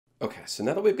Okay, so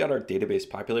now that we've got our database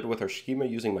populated with our schema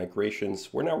using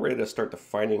migrations, we're now ready to start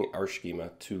defining our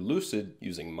schema to Lucid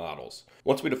using models.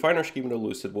 Once we define our schema to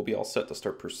Lucid, we'll be all set to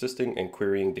start persisting and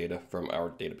querying data from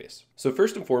our database. So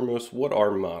first and foremost, what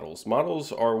are models?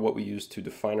 Models are what we use to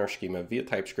define our schema via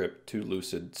TypeScript to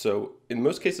Lucid. So in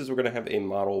most cases, we're going to have a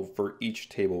model for each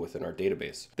table within our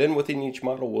database. Then within each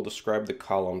model, we'll describe the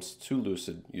columns to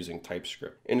Lucid using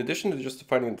TypeScript. In addition to just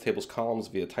defining the table's columns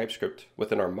via TypeScript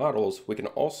within our models, we can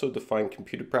also define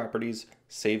computed properties,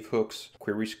 save hooks,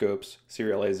 query scopes,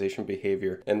 serialization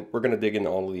behavior, and we're going to dig into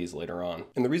all of these later on.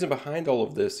 And the reason behind all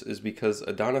of this is because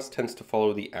Adonis tends to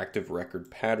follow the active record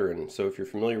pattern. So if you're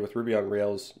familiar with Ruby on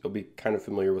Rails, you'll be kind of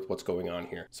familiar with what's going on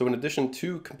here. So in addition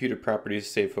to computed properties,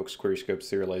 save hooks, query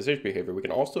scopes, serialization behavior, we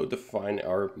can also define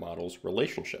our model's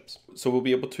relationships. So we'll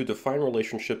be able to define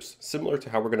relationships similar to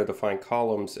how we're going to define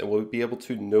columns, and we'll be able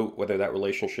to note whether that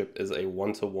relationship is a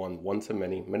one-to-one,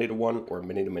 one-to-many, many-to-one, or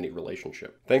many-to-many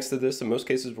relationship. Thanks to this, in most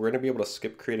cases, we're going to be able to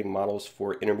skip creating models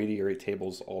for intermediary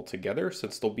tables altogether,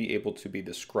 since they'll be able to be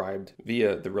described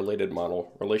via the related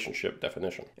model relationship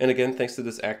definition. And again, thanks to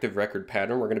this active record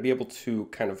pattern, we're going to be able to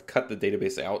kind of cut the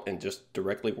database out and just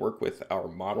directly work with our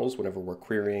models whenever we're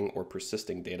querying or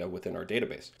persisting data within our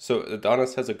database. So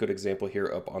Adonis has a good example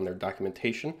here up on their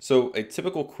documentation. So a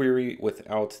typical query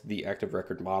without the active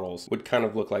record models would kind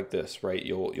of look like this, right?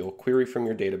 You'll query from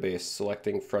your database,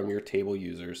 selecting from your table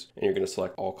users, and you're going to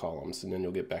select all columns, and then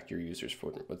you'll get back your users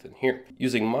from within here.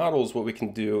 Using models, what we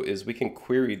can do is we can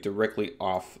query directly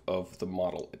off of the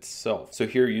model itself. So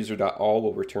here user.all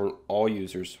will return all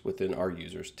users within our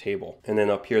users table. And then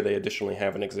up here, they additionally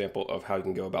have an example of how you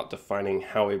can go about defining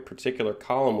how a particular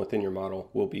column within your model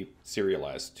will be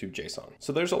serialized to JSON.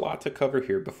 So there's a lot to cover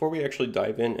here. Before we actually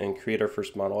dive in and create our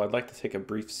first model, I'd like to take a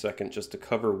brief second just to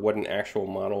cover what an actual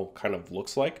model kind of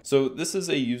looks like. So this is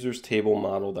a users table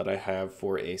model that I have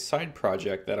for a side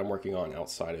project that I'm working on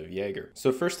outside of Jaeger.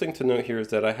 So first thing to note here is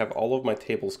that I have all of my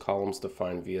tables columns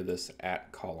defined via this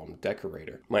 @column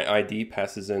decorator. My ID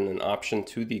passes in an option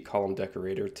to the column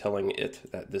decorator telling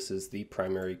it that this is the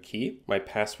primary key. My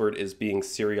password is being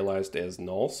serialized as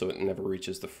null, so it never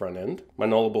reaches the front end. My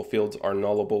nullable fields are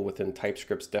nullable within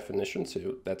TypeScript's definition,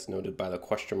 so that's noted by the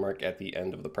question mark at the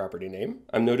end of the property name.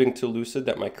 I'm noting to Lucid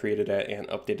that my created at and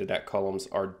updated at columns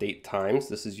are date times.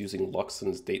 This is using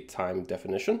Luxon's date time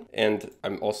definition. And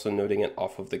I'm also noting it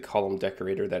off of the column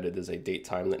decorator that it is a date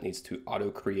time that needs to auto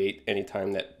create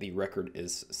anytime that the record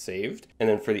is saved. And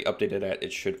then for the updated at,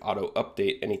 it should auto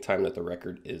update anytime that the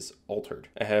record is altered.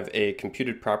 I have a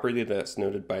computed property that's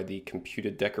noted by the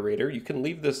computed decorator. You can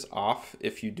leave this off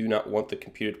if you do not want the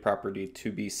computed property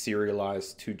to be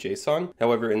serialized to JSON.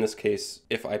 However, in this case,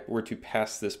 if I were to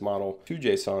pass this model to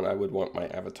JSON, I would want my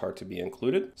avatar to be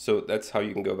included. So that's how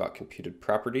you can go about computed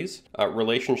properties.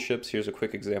 Relationships, here's a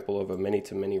quick example of a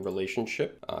many-to-many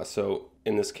relationship. So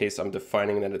in this case, I'm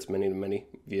defining that it's many-to-many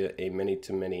via a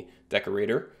many-to-many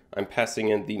decorator. I'm passing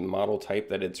in the model type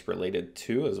that it's related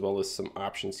to, as well as some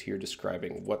options here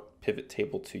describing what pivot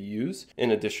table to use,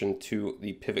 in addition to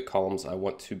the pivot columns I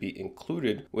want to be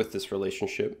included with this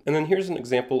relationship. And then here's an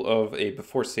example of a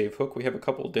before save hook. We have a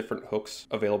couple of different hooks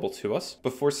available to us.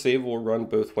 Before save will run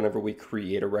both whenever we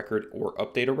create a record or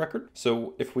update a record.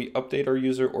 So if we update our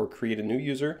user or create a new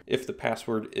user, if the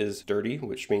password is dirty,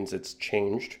 which means it's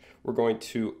changed, we're going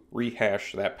to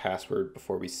rehash that password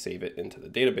before we save it into the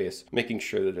database, making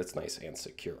sure that it's nice and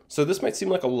secure. So this might seem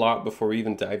like a lot before we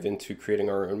even dive into creating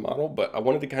our own model, but I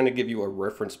wanted to kind of give you a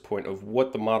reference point of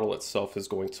what the model itself is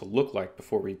going to look like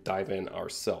before we dive in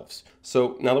ourselves.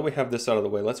 So now that we have this out of the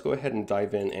way, let's go ahead and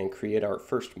dive in and create our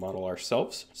first model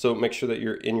ourselves. So make sure that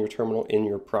you're in your terminal in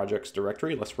your projects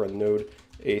directory. Let's run node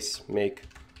ace make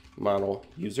model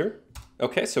user.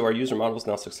 Okay, so our user model is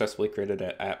now successfully created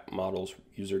at models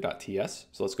user.ts.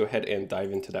 So let's go ahead and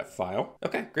dive into that file.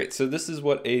 Okay, great. So this is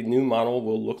what a new model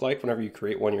will look like whenever you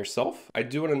create one yourself. I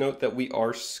do want to note that we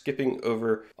are skipping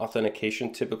over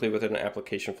authentication. Typically within an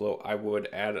application flow, I would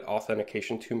add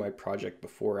authentication to my project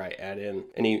before I add in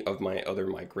any of my other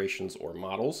migrations or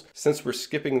models. Since we're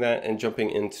skipping that and jumping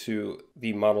into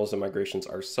the models and migrations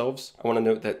ourselves, I want to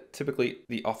note that typically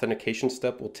the authentication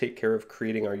step will take care of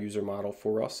creating our user model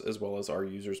for us, as well as our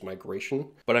user's migration.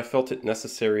 But I felt it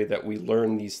necessary that we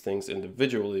learn these things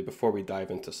individually before we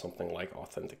dive into something like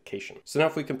authentication. So now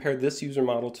if we compare this user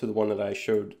model to the one that I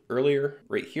showed earlier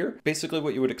right here, basically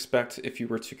what you would expect if you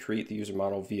were to create the user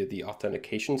model via the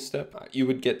authentication step, you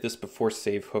would get this before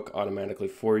save hook automatically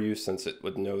for you, since it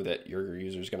would know that your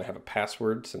user is going to have a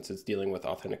password since it's dealing with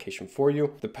authentication for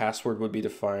you. The password would be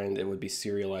defined, it would be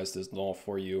serialized as null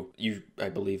for you. You, I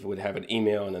believe, would have an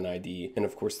email and an ID, and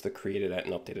of course the created at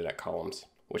and updated at columns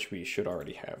which we should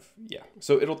already have. Yeah.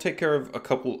 So it'll take care of a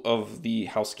couple of the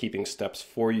housekeeping steps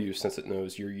for you since it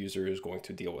knows your user is going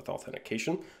to deal with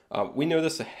authentication. We know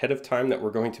this ahead of time that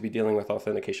we're going to be dealing with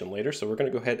authentication later. So we're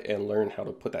going to go ahead and learn how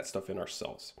to put that stuff in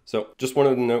ourselves. So just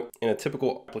wanted to note, in a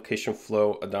typical application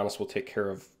flow, Adonis will take care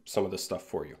of some of this stuff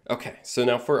for you. Okay. So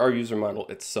now for our user model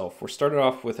itself, we're started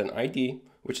off with an ID,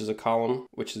 which is a column,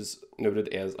 which is noted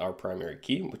as our primary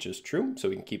key, which is true. So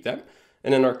we can keep that.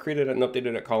 And then our created and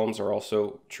updated columns are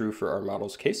also true for our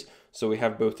model's case. So we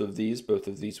have both of these. Both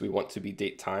of these we want to be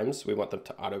date times. We want them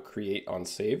to auto create on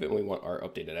save, and we want our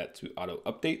updated at to auto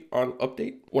update on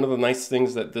update. One of the nice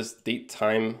things that this date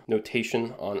time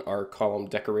notation on our column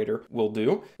decorator will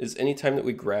do is anytime that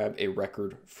we grab a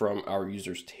record from our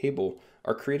user's table,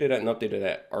 our created at and updated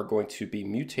at are going to be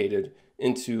mutated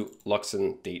into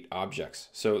Luxon date objects.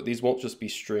 So these won't just be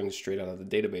strings straight out of the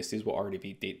database. These will already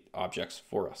be date objects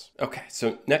for us. Okay,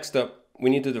 so next up, we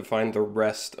need to define the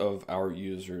rest of our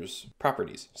user's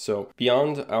properties. So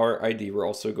beyond our ID, we're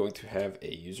also going to have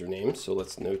a username. So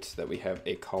let's note that we have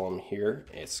a column here.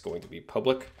 It's going to be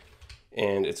public,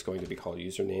 and it's going to be called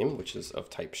username, which is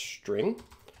of type string.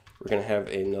 We're going to have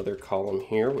another column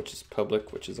here, which is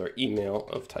public, which is our email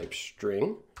of type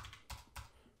string.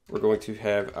 We're going to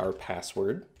have our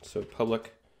password, so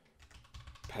public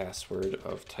password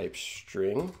of type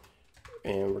string,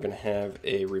 and we're going to have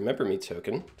a remember me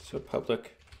token, so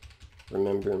public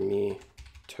remember me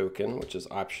token, which is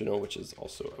optional, which is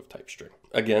also of type string.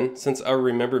 Again, since our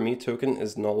remember me token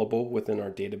is nullable within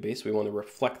our database, we want to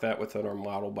reflect that within our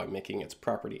model by making its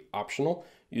property optional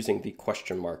using the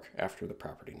question mark after the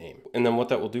property name. And then what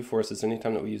that will do for us is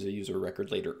anytime that we use a user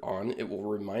record later on, it will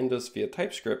remind us via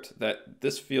TypeScript that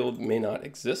this field may not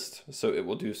exist. So it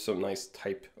will do some nice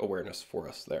type awareness for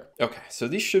us there. Okay, so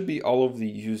these should be all of the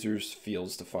user's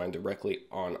fields defined directly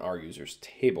on our user's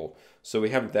table. So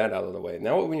we have that out of the way.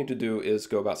 Now what we need to do is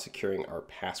go about securing our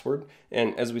password.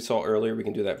 And as we saw earlier, we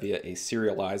can do that via a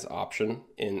serialize option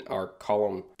in our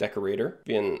column decorator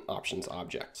via an options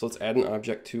object. So let's add an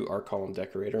object to our column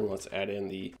decorator, and let's add in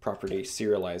the property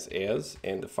serialize as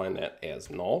and define that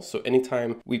as null. So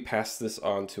anytime we pass this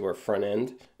on to our front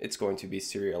end, it's going to be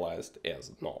serialized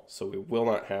as null. So we will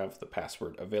not have the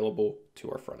password available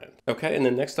to our front end. Okay, and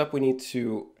then next up, we need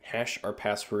to hash our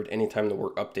password anytime that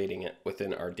we're updating it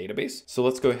within our database. So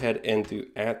let's go ahead and do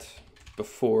at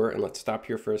before, and let's stop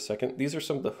here for a second. These are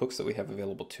some of the hooks that we have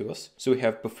available to us. So we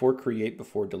have before create,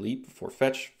 before delete, before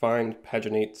fetch, find,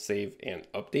 paginate, save, and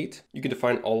update. You can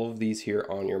define all of these here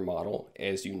on your model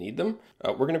as you need them.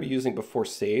 We're going to be using before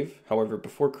save. However,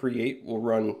 before create will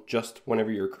run just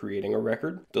whenever you're creating a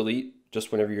record. Delete just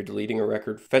whenever you're deleting a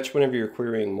record, fetch whenever you're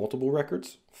querying multiple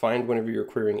records, find whenever you're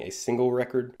querying a single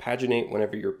record, paginate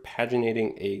whenever you're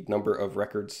paginating a number of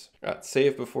records,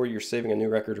 save before you're saving a new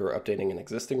record or updating an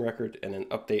existing record, and then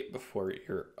update before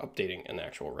you're updating an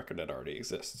actual record that already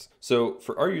exists. So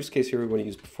for our use case here, we want to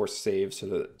use before save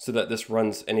so that this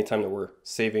runs anytime that we're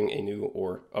saving a new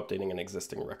or updating an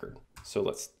existing record. So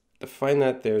let's define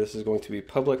that there. This is going to be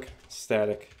public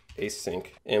static async,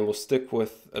 and we'll stick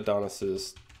with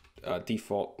Adonis's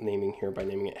default naming here by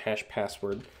naming it hash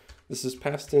password. This is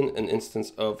passed in an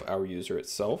instance of our user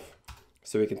itself,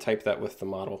 so we can type that with the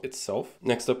model itself.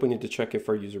 Next up, we need to check if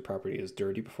our user property is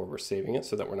dirty before we're saving it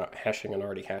so that we're not hashing an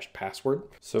already hashed password.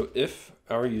 So if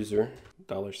our user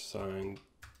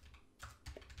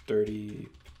 $dirty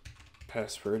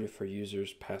password, if our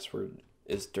user's password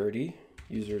is dirty,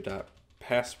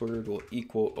 user.password will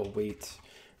equal await.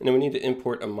 And then we need to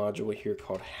import a module here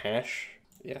called hash.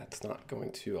 Yeah, it's not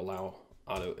going to allow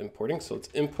auto importing. So let's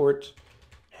import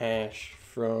hash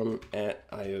from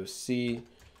 @IOC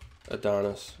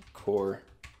Adonis core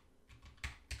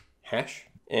hash.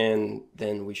 And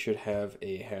then we should have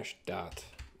a hash dot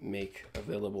make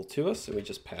available to us. And we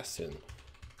just pass in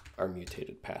our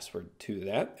mutated password to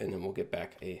that. And then we'll get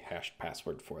back a hashed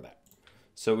password for that.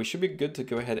 So we should be good to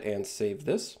go ahead and save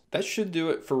this. That should do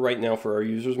it for right now for our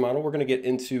users model. We're going to get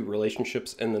into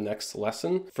relationships in the next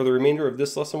lesson. For the remainder of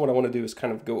this lesson, what I want to do is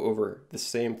kind of go over the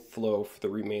same flow for the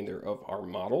remainder of our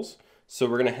models. So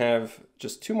we're going to have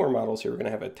just two more models here. We're going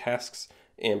to have a tasks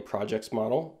and projects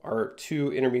model. Our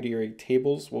two intermediary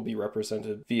tables will be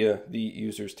represented via the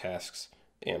user's tasks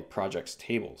and projects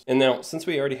tables. And now, since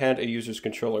we already had a user's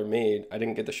controller made, I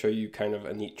didn't get to show you kind of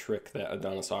a neat trick that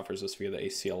Adonis offers us via the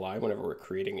CLI whenever we're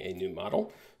creating a new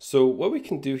model. So what we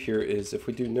can do here is if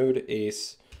we do node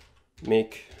ace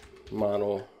make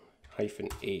model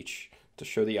 -h to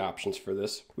show the options for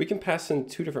this. We can pass in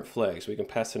two different flags. We can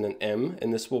pass in an M,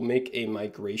 and this will make a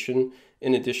migration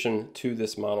in addition to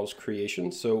this model's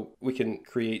creation. So we can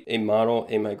create a model,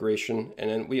 a migration,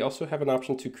 and then we also have an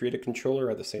option to create a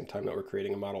controller at the same time that we're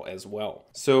creating a model as well.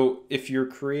 So if you're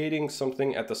creating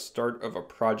something at the start of a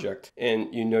project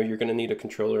and you know you're going to need a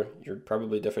controller, you're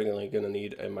probably definitely going to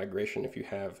need a migration if you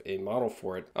have a model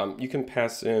for it. You can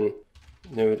pass in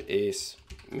node ace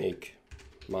make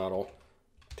model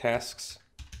tasks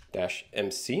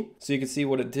 -mc. So you can see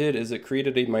what it did is it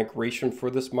created a migration for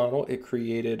this model. It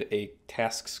created a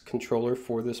tasks controller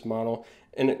for this model,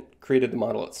 and it created the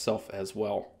model itself as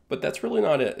well. But that's really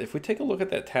not it. If we take a look at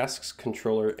that tasks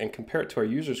controller and compare it to our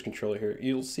users controller here,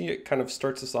 you'll see it kind of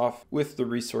starts us off with the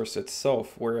resource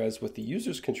itself, whereas with the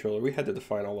users controller, we had to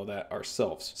define all of that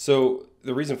ourselves. So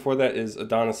the reason for that is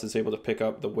Adonis is able to pick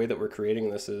up the way that we're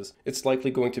creating this is it's likely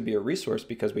going to be a resource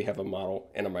because we have a model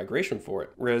and a migration for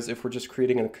it. Whereas if we're just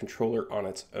creating a controller on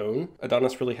its own,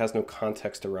 Adonis really has no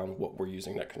context around what we're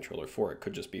using that controller for. It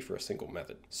could just be for a single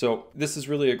method. So this is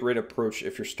really a great approach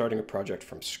if you're starting a project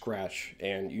from scratch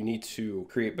and you need to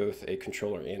create both a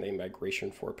controller and a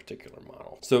migration for a particular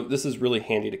model. So this is really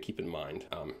handy to keep in mind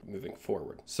moving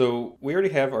forward. So we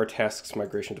already have our tasks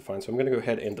migration defined, so I'm going to go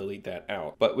ahead and delete that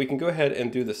out. But we can go ahead and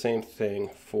do the same thing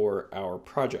for our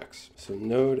projects. So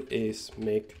node ace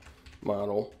make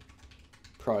model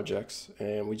projects,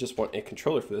 and we just want a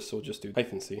controller for this, so we'll just do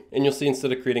 -c. And you'll see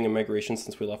instead of creating a migration,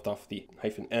 since we left off the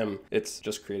 -m, it's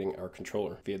just creating our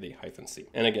controller via the -c.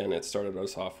 And again, it started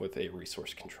us off with a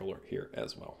resource controller here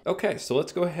as well. Okay, so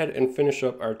let's go ahead and finish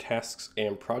up our tasks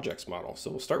and projects model.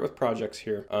 So we'll start with projects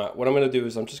here. What I'm going to do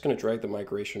is I'm just going to drag the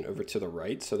migration over to the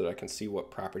right so that I can see what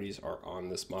properties are on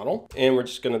this model, and we're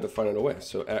just going to define it away.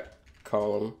 So at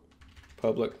column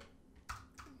public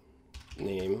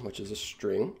name, which is a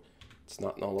string. It's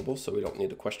not nullable, so we don't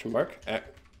need a question mark.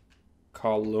 At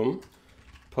column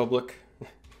public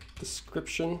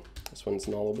description. This one's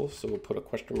nullable, so we'll put a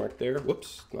question mark there.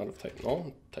 Whoops, not of type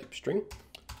null, type string.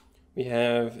 We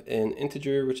have an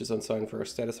integer, which is unsigned for our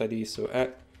status ID. So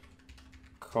at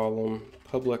column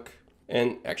public,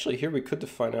 and actually here we could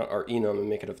define out our enum and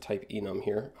make it of type enum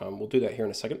here. We'll do that here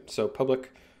in a second. So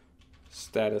public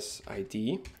status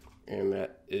ID. And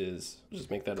that is,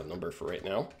 just make that a number for right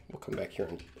now. We'll come back here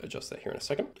and adjust that here in a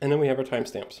second. And then we have our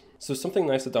timestamps. So something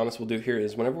nice Adonis will do here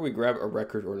is whenever we grab a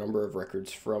record or number of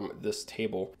records from this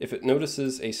table, if it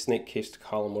notices a snake cased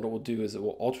column, what it will do is it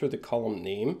will alter the column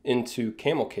name into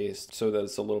camel cased so that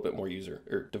it's a little bit more user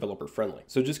or developer friendly.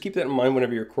 So just keep that in mind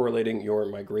whenever you're correlating your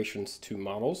migrations to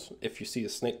models. If you see a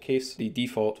snake case, the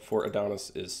default for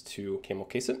Adonis is to camel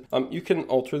case it. You can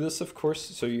alter this, of course,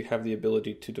 so you have the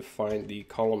ability to define the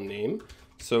column name.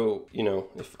 So, you know,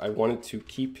 if I wanted to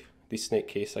keep the snake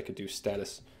case, I could do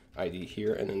status ID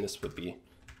here, and then this would be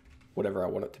whatever I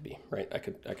want it to be, right? I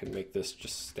could make this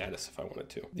just status if I wanted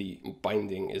to. The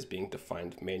binding is being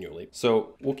defined manually.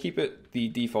 So we'll keep it the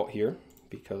default here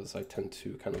because I tend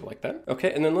to kind of like that.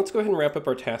 Okay, and then let's go ahead and wrap up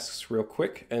our tasks real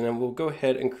quick, and then we'll go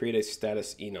ahead and create a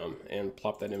status enum and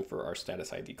plop that in for our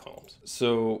status ID columns.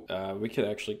 So we could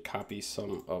actually copy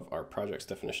some of our projects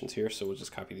definitions here. So we'll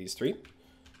just copy these three.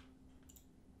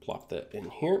 Plop that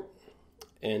in here.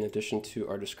 In addition to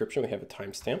our description, we have a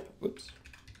timestamp. Oops.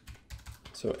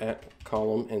 So at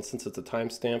column, and since it's a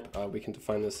timestamp, we can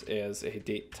define this as a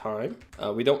date time.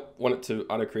 We don't want it to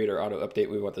auto create or auto update.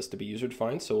 We want this to be user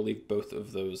defined, so we'll leave both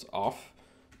of those off.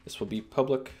 This will be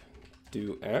public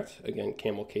do at, again,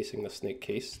 camel casing the snake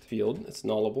cased field. It's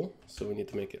nullable, so we need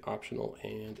to make it optional,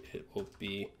 and it will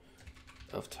be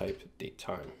of type date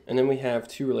time. And then we have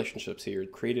two relationships here,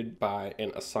 created by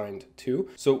and assigned to.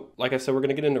 So like I said, we're going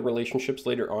to get into relationships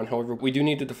later on. However, we do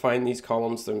need to define these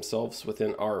columns themselves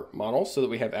within our model so that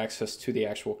we have access to the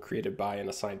actual created by and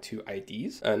assigned to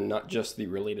IDs and not just the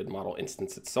related model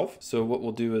instance itself. So what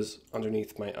we'll do is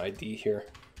underneath my ID here,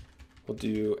 we'll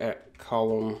do at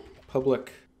column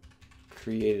public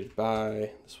created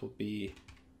by, this will be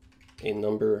a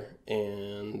number,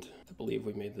 and I believe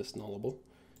we made this nullable.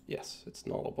 Yes, it's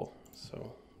nullable,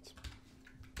 so let's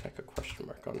tack a question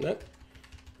mark on that.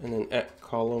 And then at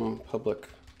column public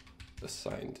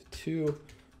assigned to,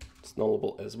 it's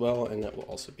nullable as well, and that will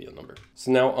also be a number.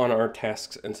 So now on our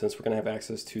tasks instance, we're going to have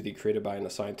access to the created by and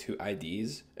assigned to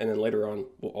IDs, and then later on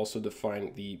we'll also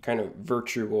define the kind of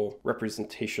virtual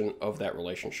representation of that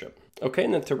relationship. Okay,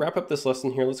 and then to wrap up this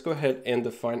lesson here, let's go ahead and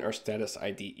define our status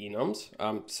ID enums.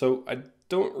 So I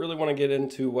don't really want to get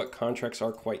into what contracts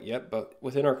are quite yet, but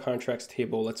within our contracts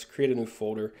table, let's create a new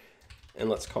folder and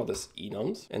let's call this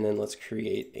enums. And then let's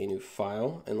create a new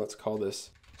file and let's call this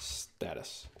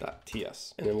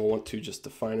status.ts. And then we'll want to just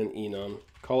define an enum,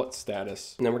 call it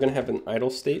status. And then we're going to have an idle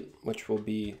state, which will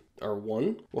be our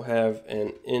 1. We'll have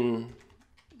an in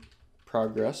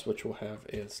progress, which we'll have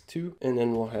as 2. And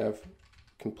then we'll have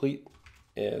complete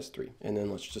as 3. And then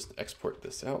let's just export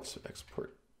this out. So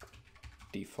export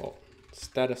default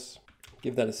status.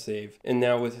 Give that a save. And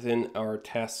now within our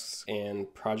tasks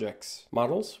and projects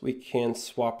models, we can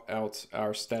swap out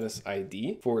our status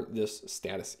ID for this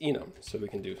status enum. So we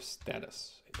can do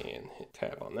status and hit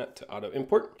tab on that to auto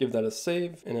import. Give that a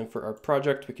save. And then for our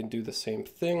project, we can do the same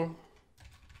thing.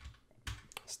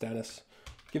 Status.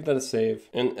 Give that a save.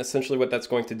 And essentially what that's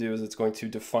going to do is it's going to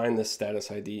define this status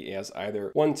ID as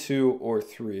either 1, 2, or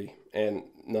 3, and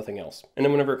nothing else. And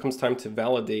then whenever it comes time to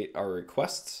validate our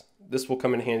requests, this will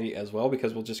come in handy as well,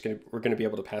 because we're going to be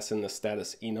able to pass in the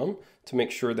status enum to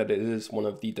make sure that it is one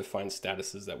of the defined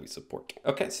statuses that we support.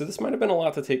 Okay, so this might have been a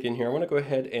lot to take in here. I want to go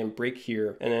ahead and break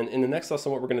here. And then in the next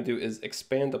lesson, what we're going to do is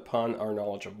expand upon our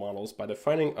knowledge of models by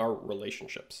defining our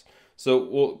relationships. So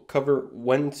we'll cover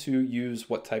when to use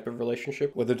what type of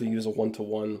relationship, whether to use a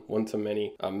one-to-one,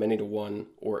 one-to-many, a many-to-one,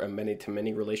 or a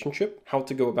many-to-many relationship, how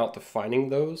to go about defining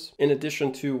those, in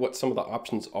addition to what some of the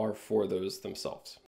options are for those themselves.